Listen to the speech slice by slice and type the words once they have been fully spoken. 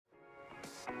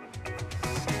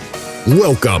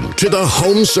Welcome to the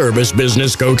Home Service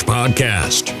Business Coach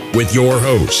Podcast with your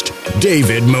host,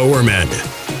 David Mowerman.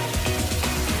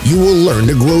 You will learn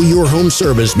to grow your home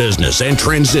service business and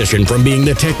transition from being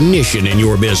the technician in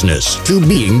your business to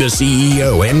being the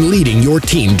CEO and leading your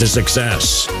team to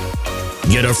success.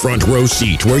 Get a front row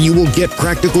seat where you will get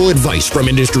practical advice from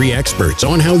industry experts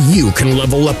on how you can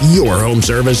level up your home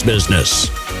service business.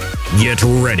 Get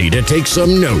ready to take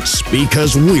some notes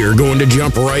because we're going to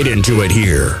jump right into it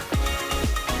here.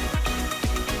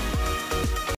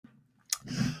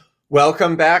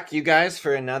 Welcome back, you guys,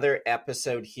 for another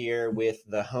episode here with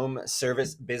the Home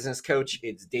Service Business Coach.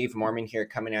 It's Dave Mowerman here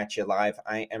coming at you live.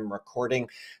 I am recording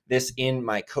this in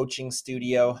my coaching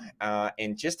studio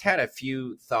and just had a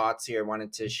few thoughts here I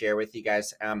wanted to share with you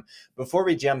guys. Before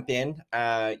we jump in,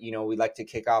 we'd like to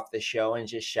kick off the show and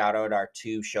just shout out our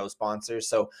two show sponsors.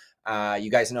 So you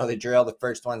guys know the drill. The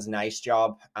first one's Nice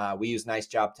Job. We use Nice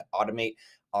Job to automate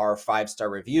our 5-star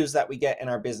reviews that we get in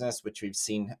our business, which we've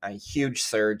seen a huge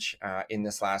surge in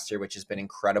this last year, which has been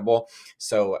incredible.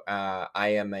 So I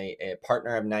am a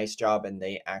partner of Nice Job, and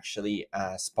they actually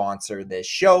sponsor this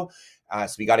show.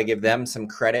 So we got to give them some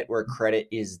credit where credit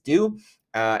is due.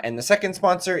 And the second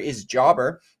sponsor is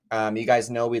Jobber. You guys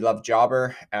know we love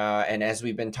Jobber. And as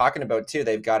we've been talking about too,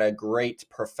 they've got a great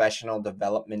professional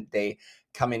development day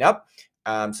coming up.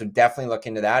 So definitely look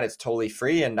into that. It's totally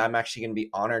free, and I'm actually going to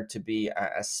be honored to be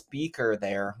a speaker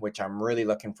there, which I'm really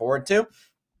looking forward to.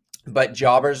 But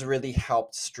Jobbers really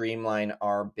helped streamline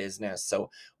our business.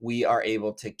 So we are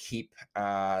able to keep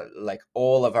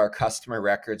all of our customer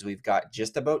records. We've got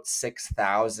just about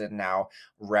 6,000 now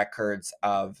records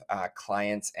of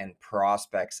clients and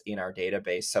prospects in our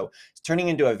database. So it's turning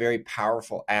into a very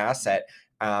powerful asset.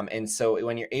 And so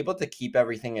when you're able to keep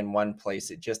everything in one place,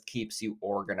 it just keeps you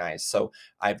organized. So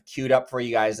I've queued up for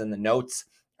you guys in the notes.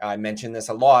 I mentioned this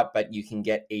a lot, but you can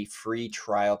get a free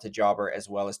trial to Jobber as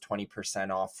well as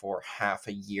 20% off for half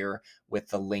a year with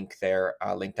the link there,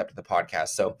 linked up to the podcast.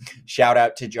 So shout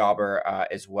out to Jobber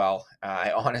as well.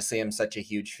 I honestly am such a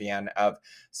huge fan of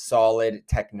solid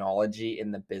technology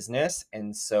in the business.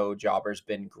 And so Jobber's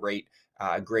been great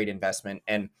investment,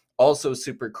 and also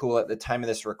super cool at the time of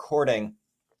this recording.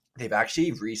 They've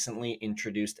actually recently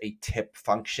introduced a tip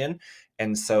function.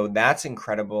 And so that's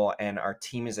incredible. And our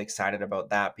team is excited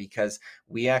about that because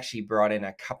we actually brought in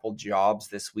a couple jobs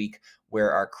this week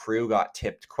where our crew got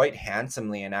tipped quite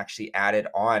handsomely and actually added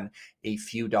on a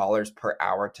few dollars per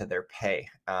hour to their pay.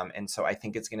 And so I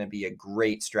think it's going to be a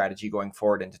great strategy going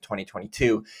forward into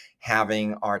 2022,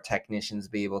 having our technicians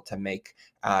be able to make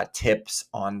tips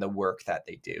on the work that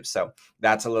they do. So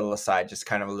that's a little aside, just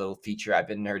kind of a little feature I've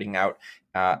been nerding out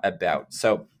about.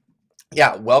 So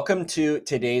yeah, welcome to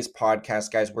today's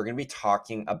podcast, guys. We're going to be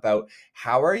talking about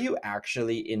how are you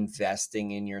actually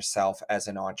investing in yourself as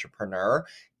an entrepreneur.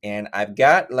 And I've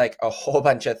got like a whole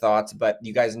bunch of thoughts, but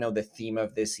you guys know the theme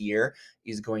of this year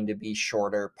is going to be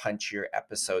shorter, punchier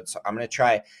episodes. So I'm going to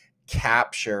try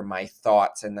capture my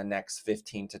thoughts in the next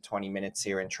 15 to 20 minutes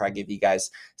here and try to give you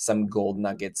guys some gold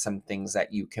nuggets, some things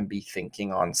that you can be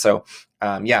thinking on. So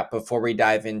before we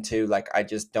dive into, I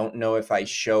just don't know if I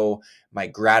show my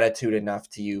gratitude enough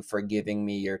to you for giving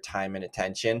me your time and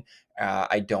attention.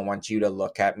 I don't want you to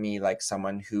look at me like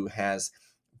someone who has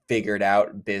figured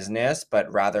out business,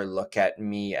 but rather look at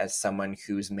me as someone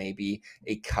who's maybe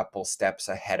a couple steps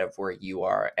ahead of where you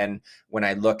are. And when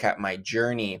I look at my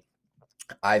journey,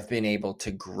 I've been able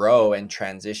to grow and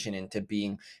transition into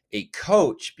being a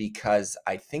coach because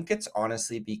I think it's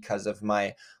honestly because of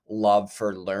my love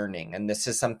for learning. And this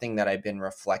is something that I've been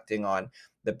reflecting on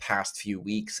the past few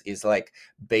weeks is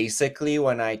basically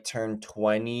when I turned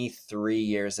 23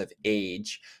 years of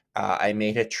age, I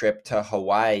made a trip to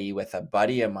Hawaii with a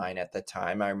buddy of mine at the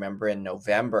time. I remember in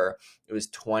November, it was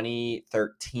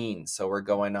 2013. So we're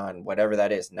going on whatever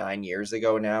that is, 9 years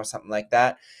ago now, something like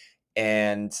that.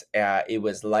 And it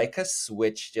was like a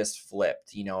switch just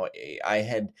flipped.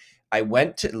 I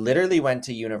literally went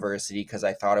to university because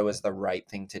I thought it was the right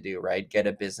thing to do, right? Get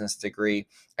a business degree.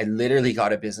 I literally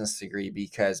got a business degree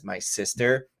because my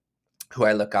sister, who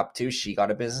I look up to, she got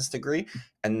a business degree.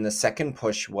 And the second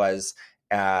push was,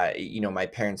 my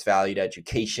parents valued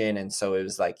education. And so it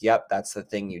was yep, that's the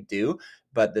thing you do.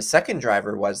 But the second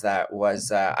driver was I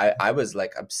was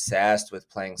obsessed with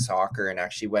playing soccer and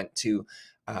actually went to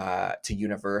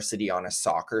university on a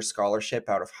soccer scholarship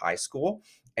out of high school.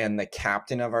 And the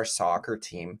captain of our soccer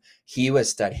team, he was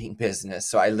studying business.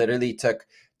 So I literally took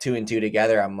two and two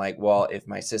together. I'm like, well, if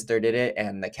my sister did it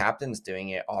and the captain's doing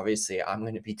it, obviously I'm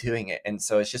going to be doing it. And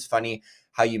so it's just funny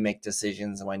how you make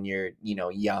decisions when you're,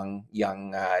 young,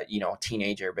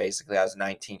 teenager. Basically, I was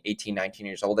 19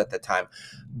 years old at the time.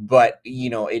 But,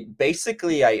 it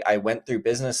basically, I went through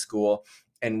business school,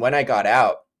 and when I got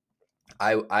out,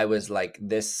 I was like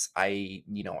this, I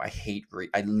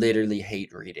literally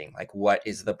hate reading. Like, what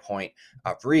is the point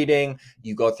of reading?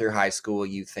 You go through high school,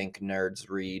 you think nerds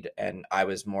read, and I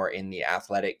was more in the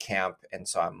athletic camp. And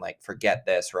so I'm like, forget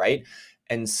this, right?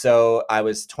 And so I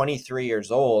was 23 years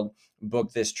old,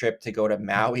 booked this trip to go to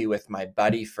Maui with my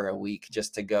buddy for a week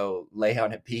just to go lay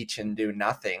on a beach and do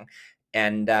nothing.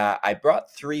 And I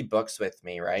brought 3 books with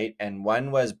me, right? And one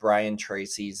was Brian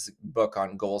Tracy's book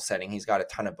on goal setting. He's got a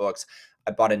ton of books.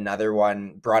 I brought another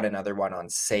one on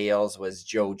sales, was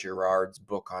Joe Girard's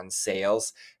book on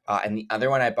sales. And the other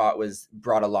one I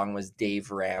brought along was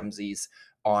Dave Ramsey's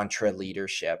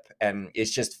EntreLeadership. And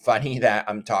it's just funny that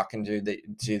I'm talking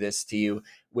to you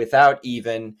without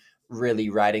even really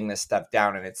writing this stuff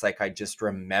down. And it's like, I just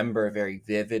remember very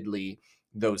vividly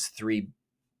those 3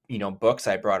 books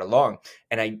I brought along.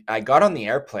 And I got on the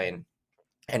airplane,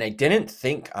 and I didn't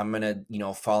think I'm going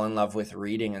to, fall in love with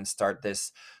reading and start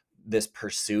this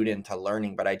pursuit into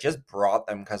learning, but I just brought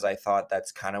them because I thought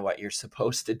that's kind of what you're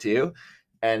supposed to do.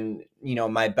 And,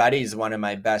 my buddy's one of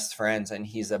my best friends, and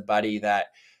he's a buddy that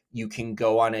you can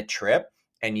go on a trip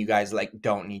and you guys like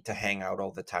don't need to hang out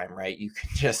all the time, right? You can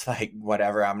just like,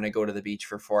 whatever, I'm going to go to the beach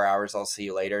for 4 hours. I'll see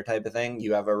you later type of thing.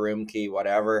 You have a room key,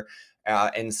 whatever.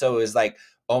 And so it was like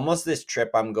almost this trip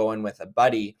I'm going with a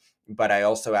buddy, but I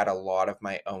also had a lot of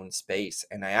my own space.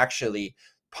 And I actually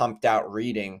pumped out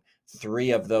reading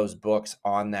 3 of those books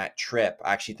on that trip.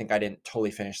 I actually think I didn't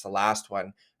totally finish the last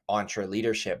one,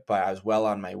 EntreLeadership, but I was well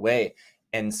on my way.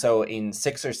 And so in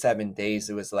 6 or 7 days,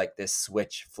 it was like this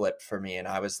switch flipped for me. And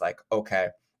I was like, okay,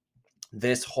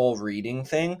 this whole reading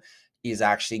thing is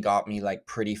actually got me like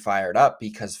pretty fired up,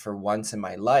 because for once in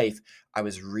my life, I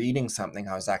was reading something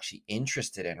I was actually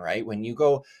interested in, right? When you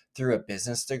go through a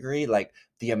business degree, like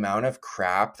the amount of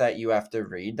crap that you have to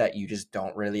read that you just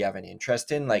don't really have an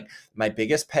interest in. Like, my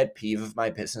biggest pet peeve of my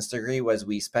business degree was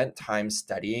we spent time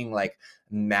studying like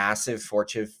massive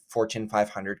Fortune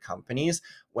 500 companies,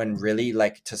 when really,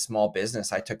 like, to small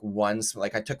business, I took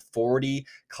 40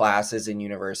 classes in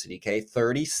university. Okay.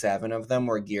 37 of them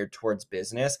were geared towards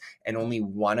business. And only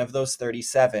one of those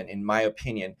 37, in my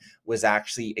opinion, was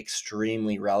actually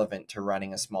extremely relevant to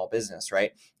running a small business,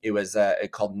 right? It was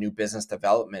called New Business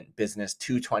Development, Business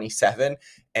 227.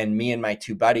 And me and my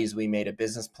 2 buddies, we made a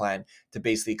business plan to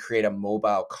basically create a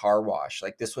mobile car wash.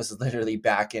 Like, this was literally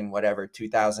back in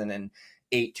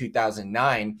 2008,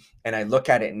 2009. And I look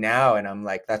at it now and I'm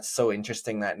like, that's so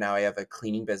interesting that now I have a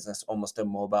cleaning business, almost a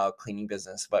mobile cleaning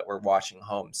business, but we're washing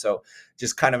homes. So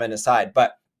just kind of an aside.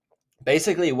 But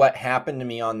basically what happened to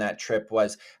me on that trip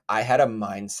was I had a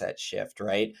mindset shift,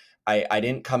 right? I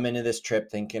didn't come into this trip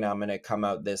thinking I'm going to come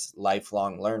out this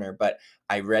lifelong learner, but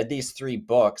I read these 3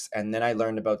 books, and then I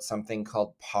learned about something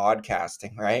called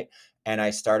podcasting, right? And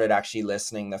I started actually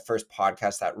listening. The first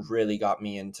podcast that really got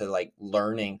me into like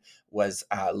learning was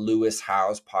Lewis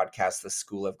Howes' podcast, The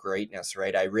School of Greatness,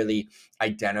 right? I really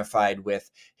identified with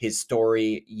his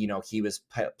story. He was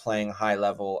playing high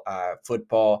level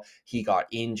football. He got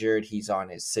injured. He's on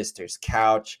his sister's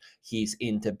couch. He's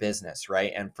into business,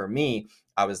 right? And for me,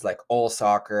 I was like all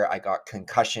soccer. I got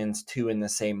concussions, 2 in the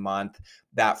same month.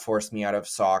 That forced me out of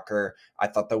soccer. I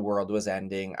thought the world was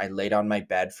ending. I laid on my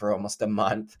bed for almost a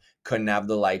month, couldn't have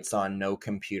the lights on, no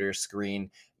computer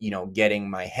screen, getting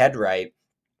my head right.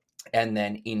 And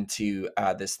then into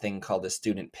this thing called the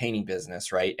student painting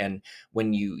business, right? And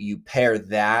when you pair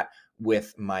that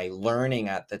with my learning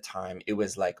at the time, it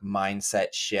was like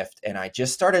mindset shift. And I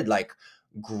just started like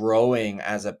growing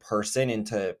as a person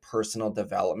into personal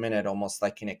development at almost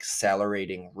like an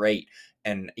accelerating rate.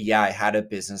 And yeah, I had a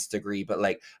business degree, but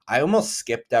like I almost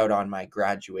skipped out on my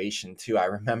graduation too. I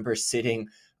remember sitting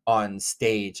on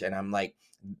stage and I'm like,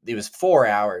 it was 4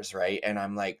 hours, right? And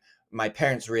I'm like, my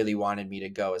parents really wanted me to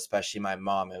go, especially my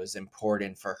mom. It was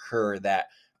important for her that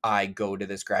I go to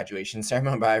this graduation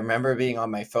ceremony. But I remember being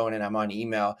on my phone and I'm on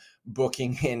email,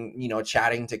 booking in,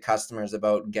 chatting to customers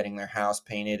about getting their house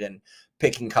painted and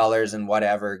picking colors and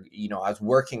whatever. I was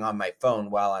working on my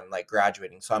phone while I'm like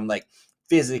graduating. So I'm like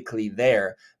physically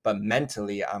there, but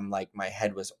mentally I'm like, my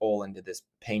head was all into this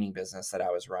painting business that I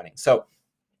was running. So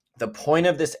the point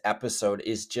of this episode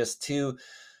is just to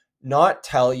not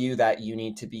tell you that you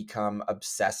need to become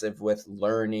obsessive with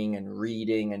learning and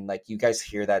reading, and like you guys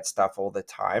hear that stuff all the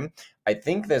time. I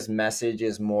think this message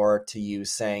is more to you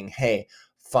saying, hey,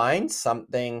 find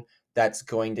something that's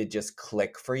going to just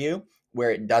click for you,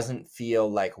 where it doesn't feel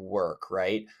like work,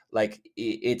 right? Like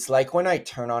it's like when I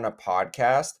turn on a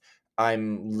podcast,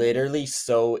 I'm literally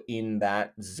so in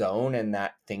that zone and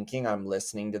that thinking, I'm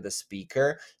listening to the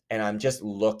speaker and I'm just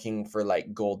looking for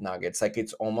like gold nuggets. Like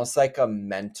it's almost like a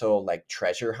mental like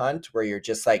treasure hunt where you're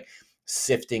just like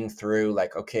sifting through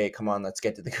like, okay, come on, let's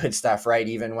get to the good stuff, right?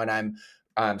 Even when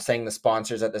I'm saying the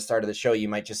sponsors at the start of the show, you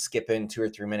might just skip in 2 or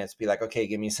 3 minutes, be like, okay,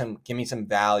 give me some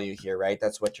value here, right?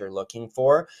 That's what you're looking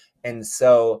for. And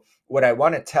so what I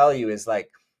want to tell you is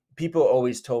like, people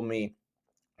always told me,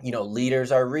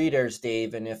 leaders are readers,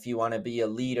 Dave. And if you want to be a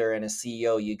leader and a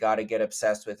CEO, you got to get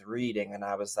obsessed with reading. And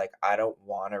I was like, I don't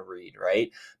want to read, right?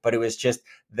 But it was just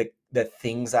the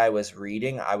things I was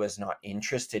reading, I was not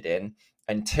interested in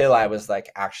until I was like,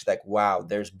 actually like, wow,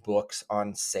 there's books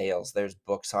on sales, there's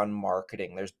books on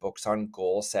marketing, there's books on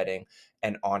goal setting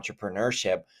and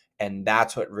entrepreneurship. And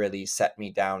that's what really set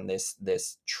me down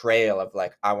this trail of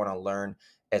like, I want to learn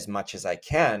as much as I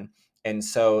can. And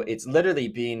so it's literally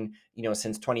been,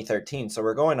 since 2013. So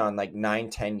we're going on like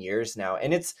 9-10 years now.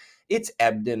 And it's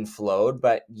ebbed and flowed,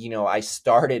 but I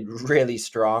started really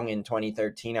strong in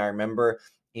 2013. I remember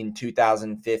in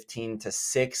 2015 to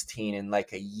 16, in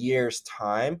like a year's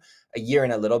time, a year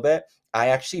and a little bit, I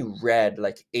actually read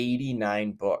like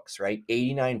 89 books, right?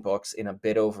 89 books in a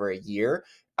bit over a year.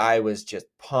 I was just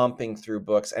pumping through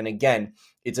books. And again,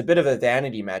 it's a bit of a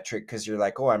vanity metric because you're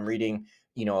like, oh, I'm reading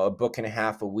a book and a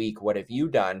half a week. What have you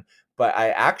done? But I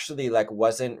actually like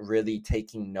wasn't really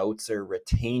taking notes or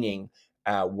retaining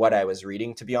what I was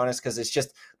reading, to be honest, because it's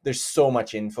just, there's so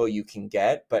much info you can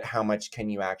get, but how much can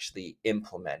you actually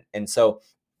implement? And so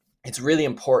it's really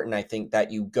important, I think,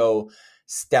 that you go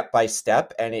step by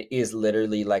step, and it is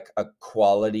literally like a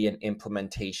quality and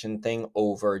implementation thing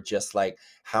over just like,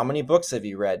 how many books have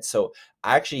you read? So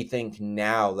I actually think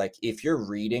now, like if you're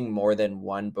reading more than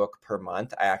one book per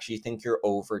month, I actually think you're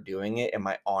overdoing it, in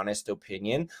my honest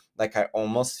opinion. Like I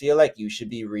almost feel like you should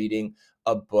be reading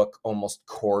a book almost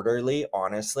quarterly,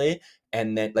 honestly.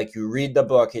 And then like you read the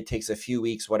book, it takes a few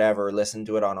weeks, whatever, listen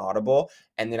to it on Audible.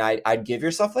 And then I'd give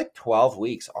yourself like 12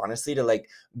 weeks, honestly, to like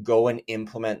go and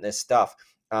implement this stuff.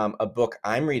 A book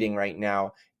I'm reading right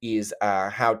now is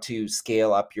How to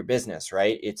Scale Up Your Business,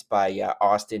 right? It's by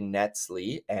Austin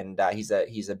Netzley, and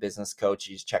he's a business coach.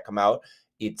 You should check him out.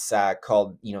 It's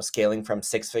called, Scaling from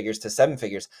 6 Figures to 7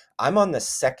 Figures. I'm on the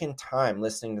second time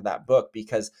listening to that book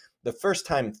because the first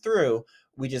time through,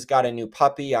 we just got a new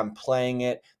puppy. I'm playing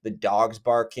it. The dog's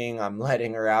barking. I'm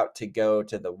letting her out to go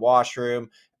to the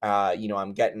washroom.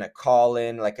 I'm getting a call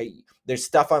in. There's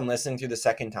stuff I'm listening to the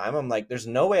second time. I'm like, there's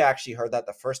no way I actually heard that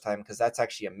the first time, because that's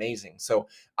actually amazing. So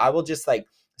I will just like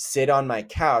sit on my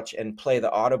couch and play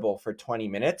the Audible for 20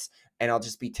 minutes, and I'll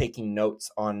just be taking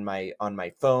notes on my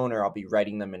phone, or I'll be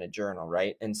writing them in a journal,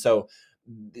 right? And so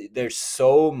there's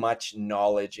so much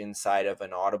knowledge inside of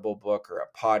an Audible book or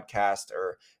a podcast,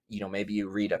 or maybe you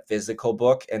read a physical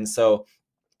book. And so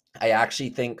I actually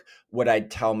think what I'd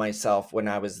tell myself when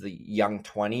I was the young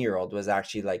 20-year-old was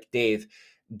actually like, Dave,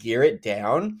 gear it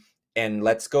down and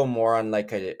let's go more on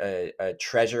like a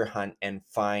treasure hunt and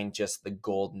find just the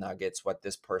gold nuggets, what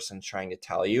this person's trying to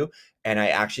tell you. And I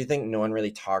actually think no one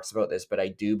really talks about this, but I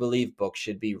do believe books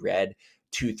should be read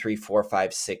 2, 3, 4,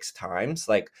 5, 6 times.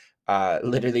 Like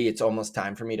literally, it's almost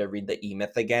time for me to read the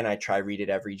E-Myth again. I try read it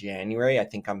every January. I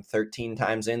think I'm 13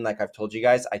 times in, like I've told you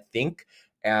guys, I think.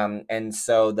 And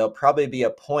so there'll probably be a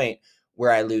point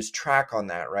where I lose track on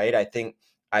that, right? I think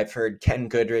I've heard Ken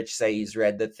Goodrich say he's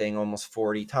read the thing almost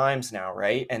 40 times now,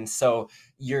 right? And so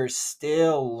you're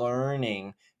still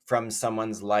learning from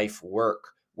someone's life work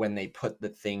when they put the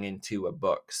thing into a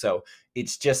book. So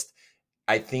it's just,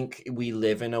 I think we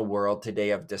live in a world today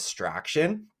of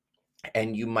distraction.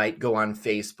 And you might go on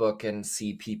Facebook and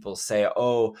see people say,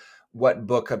 oh, what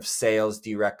book of sales do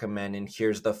you recommend? And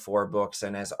here's the 4 books.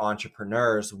 And as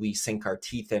entrepreneurs, we sink our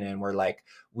teeth in and we're like,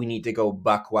 we need to go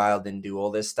buck wild and do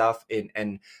all this stuff.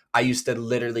 And I used to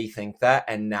literally think that.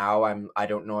 And now I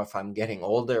don't know if I'm getting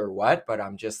older or what, but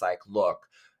I'm just like, look,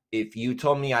 if you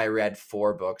told me I read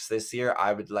 4 books this year,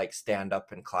 I would like stand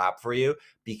up and clap for you,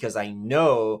 because I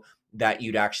know that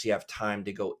you'd actually have time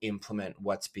to go implement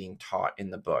what's being taught in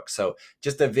the book. So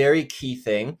just a very key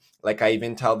thing. Like I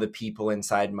even tell the people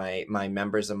inside my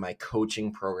members of my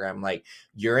coaching program, like,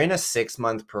 you're in a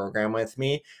 6-month program with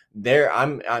me.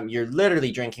 You're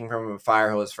literally drinking from a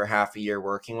fire hose for half a year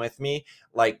working with me.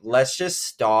 Like, let's just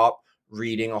stop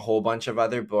reading a whole bunch of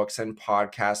other books and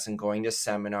podcasts and going to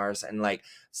seminars, and like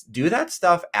do that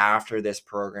stuff after this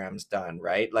program's done,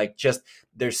 right? Like, just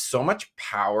there's so much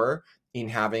power in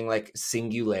having like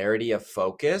singularity of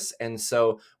focus. And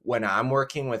so when I'm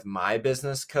working with my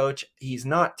business coach, he's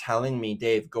not telling me,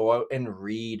 Dave, go out and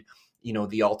read,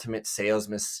 the ultimate sales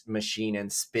machine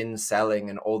and spin selling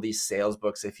and all these sales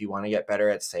books if you want to get better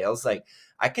at sales. Like,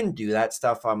 I can do that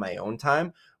stuff on my own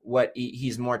time. What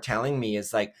he's more telling me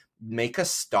is like, make a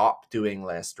stop doing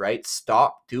list, right?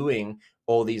 Stop doing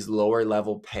all these lower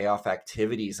level payoff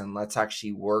activities and let's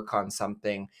actually work on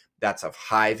something that's of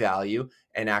high value.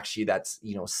 And actually that's,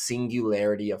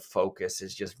 singularity of focus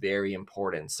is just very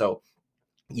important. So,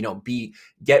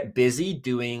 get busy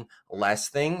doing less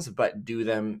things, but do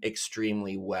them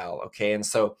extremely well. Okay. And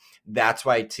so that's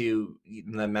why to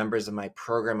the members of my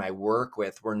program I work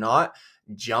with, we're not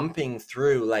jumping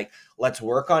through like, let's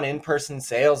work on in-person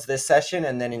sales this session.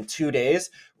 And then in 2 days,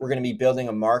 we're going to be building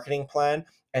a marketing plan.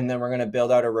 And then we're going to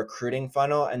build out a recruiting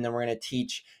funnel. And then we're going to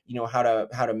teach, how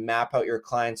to map out your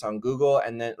clients on Google.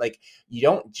 And then like, you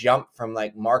don't jump from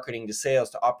like marketing to sales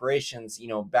to operations,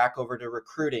 back over to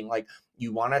recruiting. Like,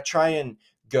 you want to try and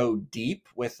go deep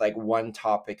with like one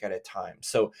topic at a time.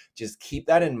 So just keep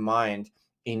that in mind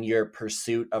in your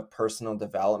pursuit of personal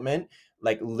development.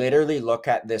 Like, literally look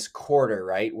at this quarter,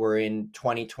 right? We're in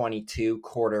 2022,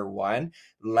 quarter one.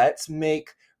 Let's make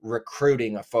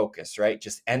recruiting a focus, right?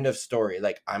 Just end of story.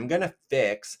 Like, I'm going to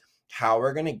fix how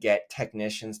we're going to get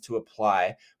technicians to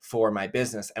apply for my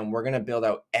business. And we're going to build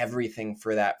out everything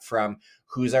for that, from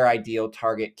who's our ideal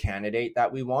target candidate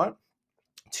that we want,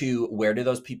 to where do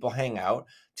those people hang out,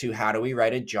 to how do we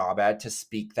write a job ad to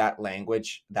speak that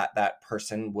language that that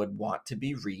person would want to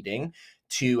be reading,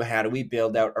 to how do we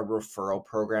build out a referral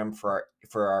program for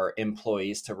our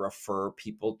employees to refer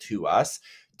people to us,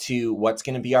 to what's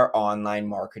going to be our online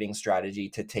marketing strategy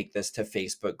to take this to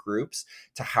Facebook groups,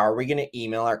 to how are we going to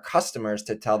email our customers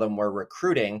to tell them we're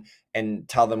recruiting and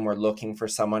tell them we're looking for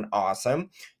someone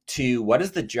awesome, to what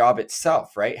is the job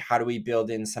itself, right? How do we build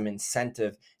in some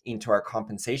incentive into our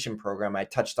compensation program? I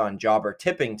touched on jobber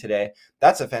tipping today.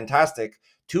 That's a fantastic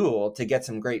tool to get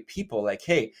some great people. Like,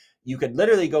 hey, you could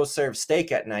literally go serve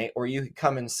steak at night, or you could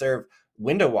come and serve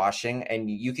window washing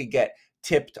and you could get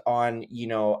tipped on,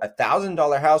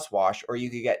 $1,000 house wash, or you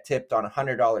could get tipped on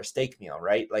 $100 steak meal,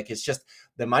 right? Like, it's just,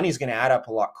 the money's going to add up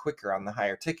a lot quicker on the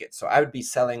higher ticket. So I would be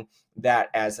selling that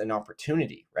as an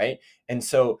opportunity, right? And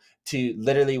so to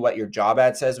literally what your job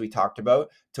ad says, we talked about,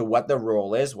 to what the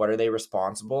role is, what are they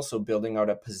responsible? So building out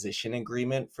a position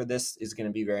agreement for this is going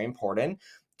to be very important.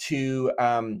 To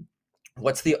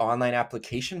what's the online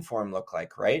application form look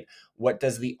like, right? What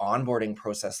does the onboarding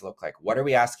process look like? What are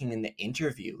we asking in the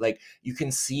interview? Like, you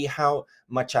can see how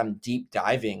much I'm deep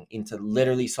diving into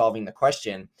literally solving the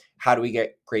question, how do we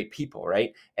get great people,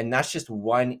 right? And that's just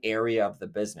one area of the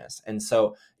business. And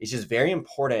so it's just very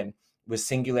important with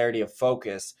singularity of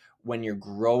focus. When you're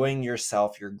growing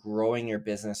yourself, you're growing your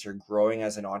business, you're growing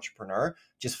as an entrepreneur,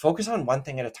 just focus on one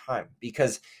thing at a time.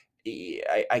 Because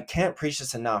I can't preach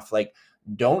this enough. Like,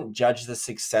 don't judge the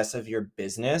success of your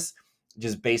business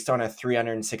just based on a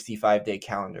 365-day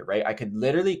calendar, right? I could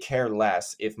literally care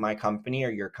less if my company or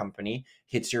your company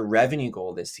hits your revenue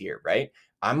goal this year, right?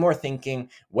 I'm more thinking,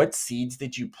 what seeds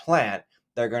did you plant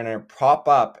that are going to prop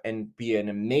up and be an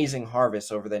amazing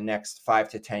harvest over the next 5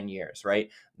 to 10 years,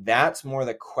 right? That's more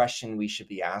the question we should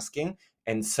be asking.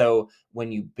 And so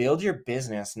when you build your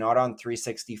business, not on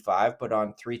 365, but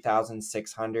on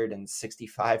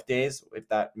 3,665 days, if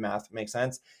that math makes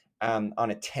sense, on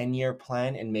a 10-year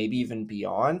plan and maybe even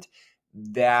beyond,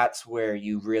 that's where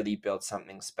you really build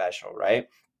something special, right?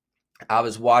 I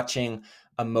was watching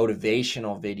a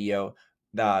motivational video.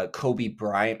 Kobe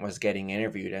Bryant was getting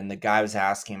interviewed, and the guy was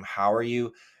asking him,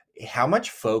 how much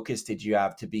focus did you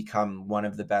have to become one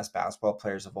of the best basketball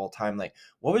players of all time? Like,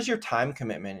 what was your time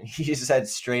commitment? And he said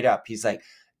straight up, he's like,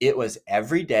 it was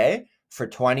every day for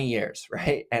 20 years,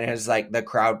 right? And it was like, the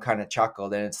crowd kind of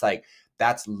chuckled, and it's like,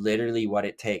 that's literally what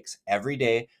it takes, every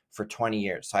day for 20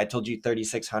 years. So I told you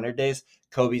 3,600 days.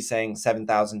 Kobe's saying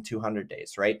 7,200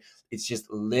 days, right? It's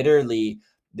just literally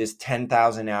this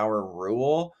 10,000 hour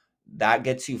rule that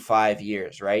gets you 5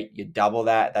 years, right? You double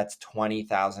that, that's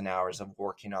 20,000 hours of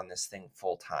working on this thing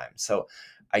full time. So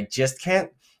I just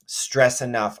can't stress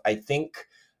enough. I think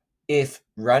if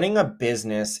running a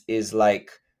business is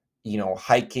like,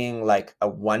 hiking like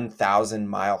a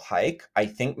 1,000-mile hike, I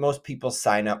think most people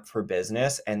sign up for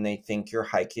business and they think you're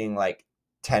hiking like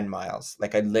 10 miles.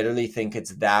 Like, I literally think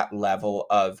it's that level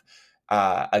of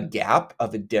a gap,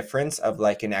 of a difference of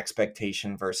like an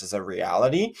expectation versus a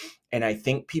reality. And I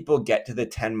think people get to the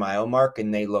 10-mile mark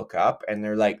and they look up and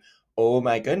they're like, oh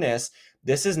my goodness,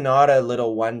 this is not a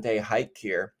little one-day hike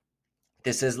here.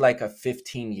 This is like a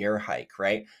 15-year hike,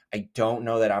 right? I don't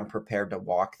know that I'm prepared to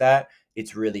walk that.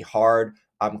 it's really hard.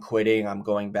 I'm quitting. I'm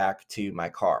going back to my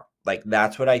car. Like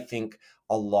that's what I think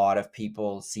a lot of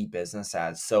people see business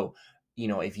as. So,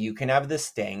 if you can have the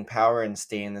staying power and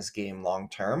stay in this game long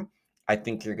term, I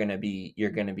think you're going to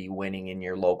be winning in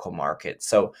your local market.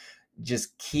 So,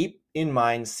 just keep in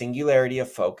mind singularity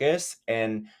of focus.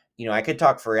 And I could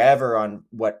talk forever on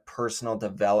what personal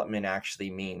development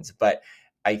actually means, but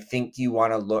I think you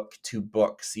want to look to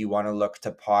books, you want to look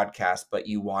to podcasts, but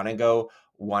you want to go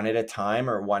one at a time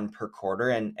or one per quarter,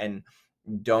 and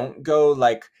don't go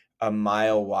like a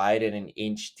mile wide and an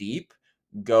inch deep.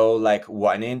 Go like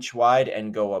 1 inch wide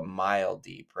and go a mile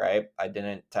deep, right? I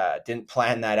didn't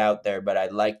plan that out there, but I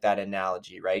like that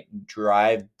analogy, right?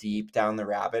 Drive deep down the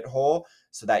rabbit hole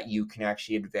so that you can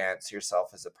actually advance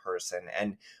yourself as a person.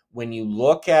 And when you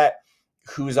look at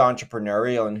who's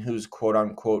entrepreneurial and who's quote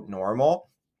unquote normal,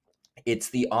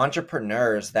 it's the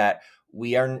entrepreneurs that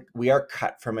we are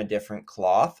cut from a different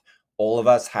cloth. All of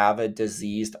us have a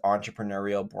diseased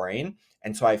entrepreneurial brain.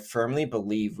 And so I firmly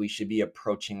believe we should be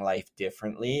approaching life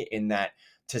differently, in that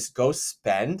to go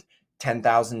spend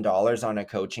 $10,000 on a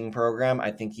coaching program. I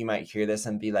think you might hear this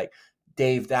and be like,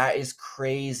 Dave, that is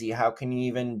crazy. How can you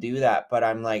even do that? But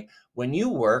I'm like, when you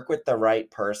work with the right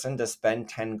person to spend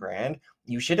 10 grand,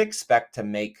 you should expect to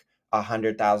make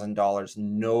 $100,000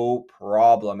 no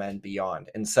problem and beyond.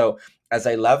 And so as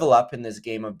I level up in this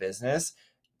game of business,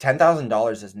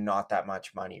 $10,000 is not that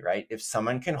much money, right? If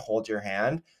someone can hold your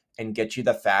hand and get you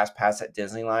the fast pass at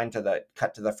Disneyland to the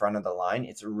cut to the front of the line,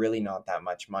 it's really not that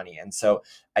much money. And so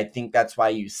I think that's why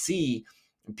you see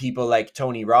people like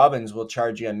Tony Robbins will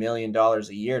charge you $1 million a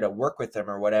year to work with them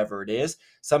or whatever it is.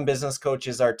 Some business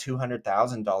coaches are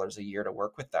 $200,000 a year to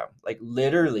work with them. Like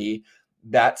literally,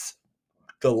 that's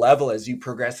the level as you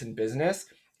progress in business.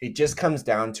 It just comes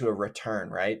down to a return,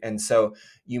 right? And so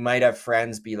you might have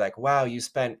friends be like, wow, you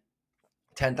spent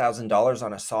 $10,000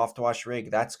 on a soft wash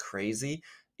rig. That's crazy.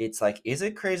 It's like, is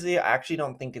it crazy? I actually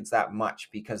don't think it's that much,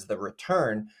 because the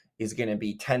return is going to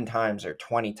be 10 times or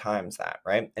 20 times that,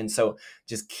 right? And so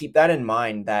just keep that in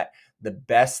mind, that the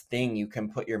best thing you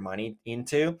can put your money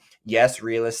into, yes,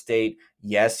 real estate,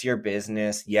 yes, your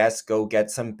business, yes, go get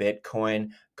some Bitcoin,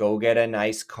 go get a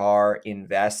nice car,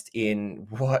 invest in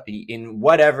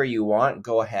whatever you want,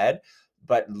 go ahead.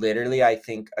 But literally, I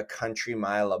think a country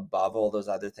mile above all those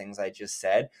other things I just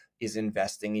said is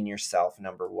investing in yourself,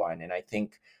 number one. And I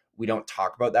think we don't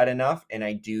talk about that enough. And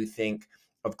I do think,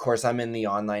 of course, I'm in the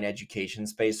online education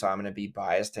space, so I'm going to be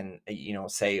biased and,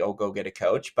 say, oh, go get a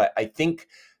coach. But I think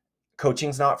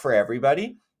coaching's not for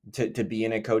everybody. To be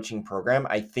in a coaching program,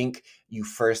 I think you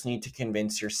first need to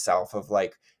convince yourself of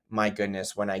like, my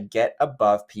goodness, when I get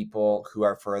above people who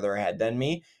are further ahead than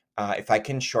me, if I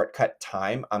can shortcut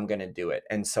time, I'm going to do it.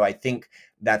 And so I think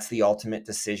that's the ultimate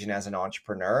decision as an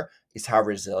entrepreneur, is how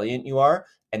resilient you are.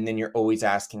 And then you're always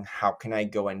asking, how can I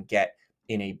go and get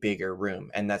in a bigger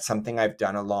room? And that's something I've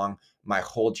done along my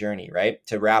whole journey, right?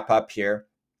 To wrap up here,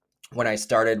 when I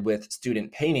started with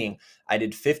student painting, I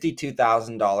did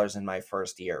 $52,000 in my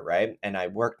first year, right? And I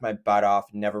worked my butt off,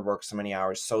 never worked so many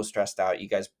hours, so stressed out. You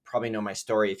guys probably know my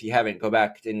story. If you haven't, go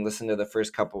back and listen to the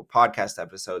first couple podcast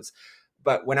episodes.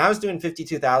 But when I was doing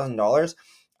 $52,000,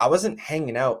 I wasn't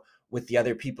hanging out with the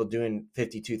other people doing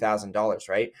 $52,000,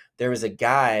 right? There was a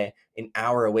guy an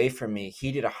hour away from me.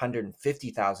 He did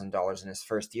 $150,000 in his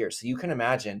first year. So you can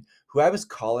imagine who I was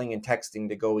calling and texting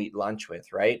to go eat lunch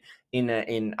with, right?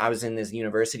 I was in this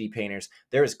university painters.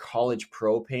 There was college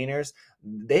pro painters.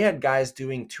 They had guys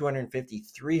doing $250,000,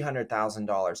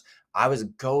 $300,000. I was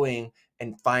going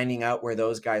and finding out where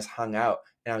those guys hung out,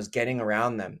 and I was getting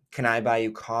around them. Can I buy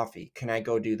you coffee? Can I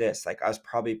go do this? Like, I was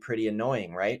probably pretty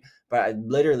annoying, right? But I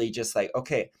literally just like,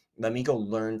 okay, let me go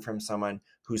learn from someone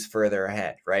who's further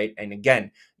ahead, right? And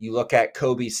again, you look at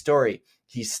Kobe's story.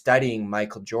 He's studying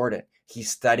Michael Jordan.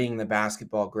 He's studying the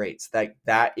basketball greats.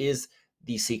 That is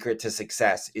the secret to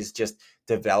success, is just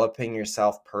developing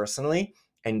yourself personally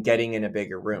and getting in a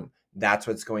bigger room. That's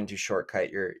what's going to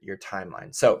shortcut your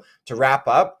timeline. So to wrap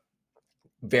up,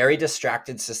 very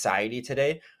distracted society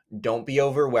today. Don't be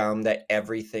overwhelmed at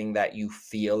everything that you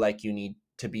feel like you need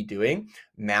to be doing.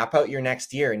 Map out your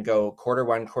next year and go quarter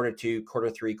one, quarter two,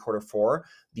 quarter three, quarter four.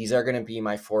 These are going to be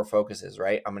my 4 focuses,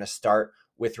 right? I'm going to start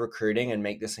with recruiting and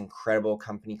make this incredible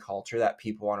company culture that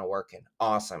people want to work in.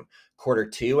 Awesome. Quarter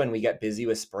 2, when we get busy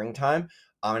with springtime,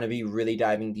 I'm going to be really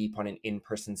diving deep on an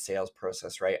in-person sales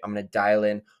process, right? I'm going to dial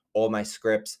in all my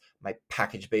scripts, my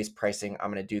package-based pricing.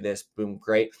 I'm going to do this. Boom.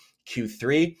 Great.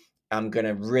 Q3, I'm going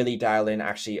to really dial in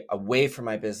actually away from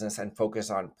my business and focus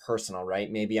on personal,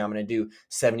 right? Maybe I'm going to do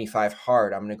 75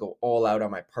 hard. I'm going to go all out on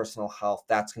my personal health.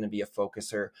 That's going to be a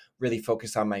focus, or really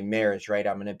focus on my marriage, right?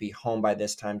 I'm going to be home by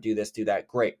this time, do this, do that.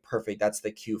 Great. Perfect. That's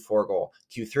the Q3 goal.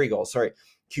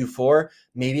 Q4,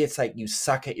 maybe it's like you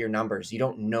suck at your numbers. You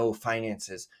don't know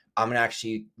finances. I'm going to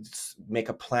actually make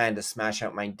a plan to smash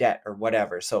out my debt or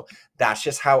whatever. So that's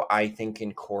just how I think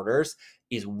in quarters,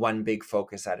 is one big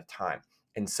focus at a time.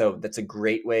 And so that's a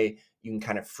great way you can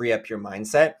kind of free up your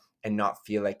mindset and not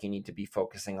feel like you need to be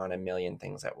focusing on a million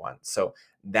things at once. So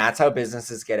that's how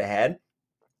businesses get ahead.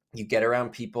 You get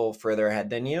around people further ahead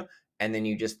than you, and then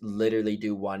you just literally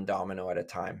do one domino at a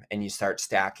time, and you start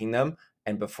stacking them.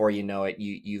 And before you know it,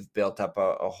 you've built up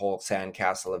a whole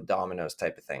sandcastle of dominoes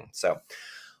type of thing. So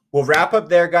we'll wrap up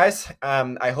there, guys.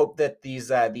 I hope that these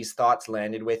thoughts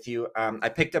landed with you. I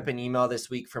picked up an email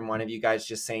this week from one of you guys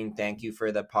just saying thank you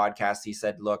for the podcast. He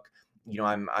said, look,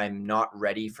 I'm not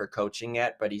ready for coaching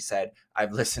yet, but he said,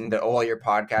 I've listened to all your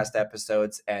podcast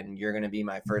episodes and you're going to be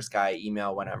my first guy I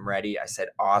email when I'm ready. I said,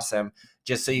 awesome.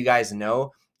 Just so you guys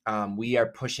know, we are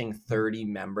pushing 30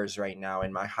 members right now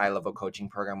in my high-level coaching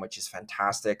program, which is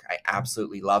fantastic. I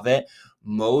absolutely love it.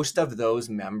 Most of those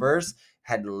members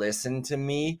had listened to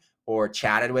me or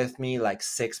chatted with me like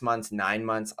 6 months, 9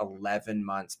 months, 11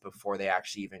 months before they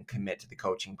actually even commit to the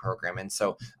coaching program. And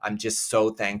so I'm just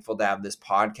so thankful to have this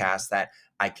podcast that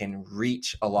I can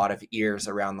reach a lot of ears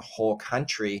around the whole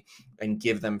country and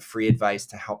give them free advice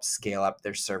to help scale up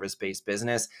their service-based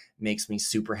business. Makes me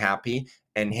super happy.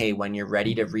 And hey, when you're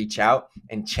ready to reach out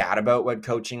and chat about what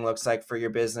coaching looks like for your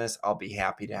business, I'll be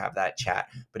happy to have that chat.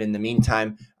 But in the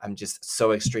meantime, I'm just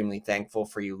so extremely thankful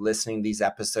for you listening to these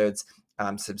episodes,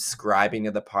 subscribing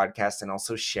to the podcast, and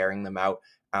also sharing them out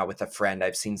with a friend.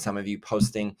 I've seen some of you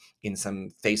posting in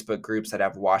some Facebook groups that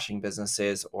have washing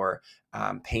businesses or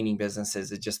painting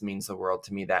businesses. It just means the world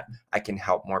to me that I can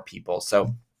help more people.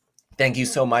 So thank you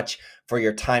so much for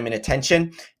your time and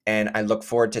attention. And I look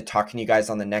forward to talking to you guys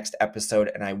on the next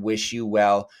episode. And I wish you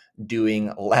well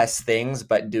doing less things,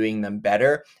 but doing them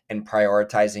better and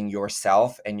prioritizing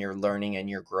yourself and your learning and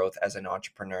your growth as an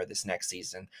entrepreneur this next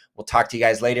season. We'll talk to you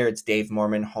guys later. It's Dave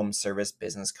Moorman, Home Service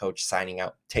Business Coach, signing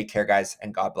out. Take care, guys,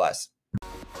 and God bless.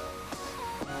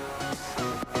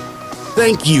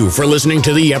 Thank you for listening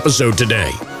to the episode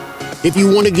today. If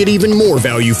you want to get even more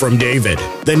value from David,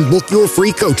 then book your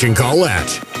free coaching call at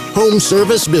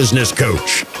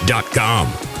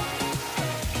homeservicebusinesscoach.com.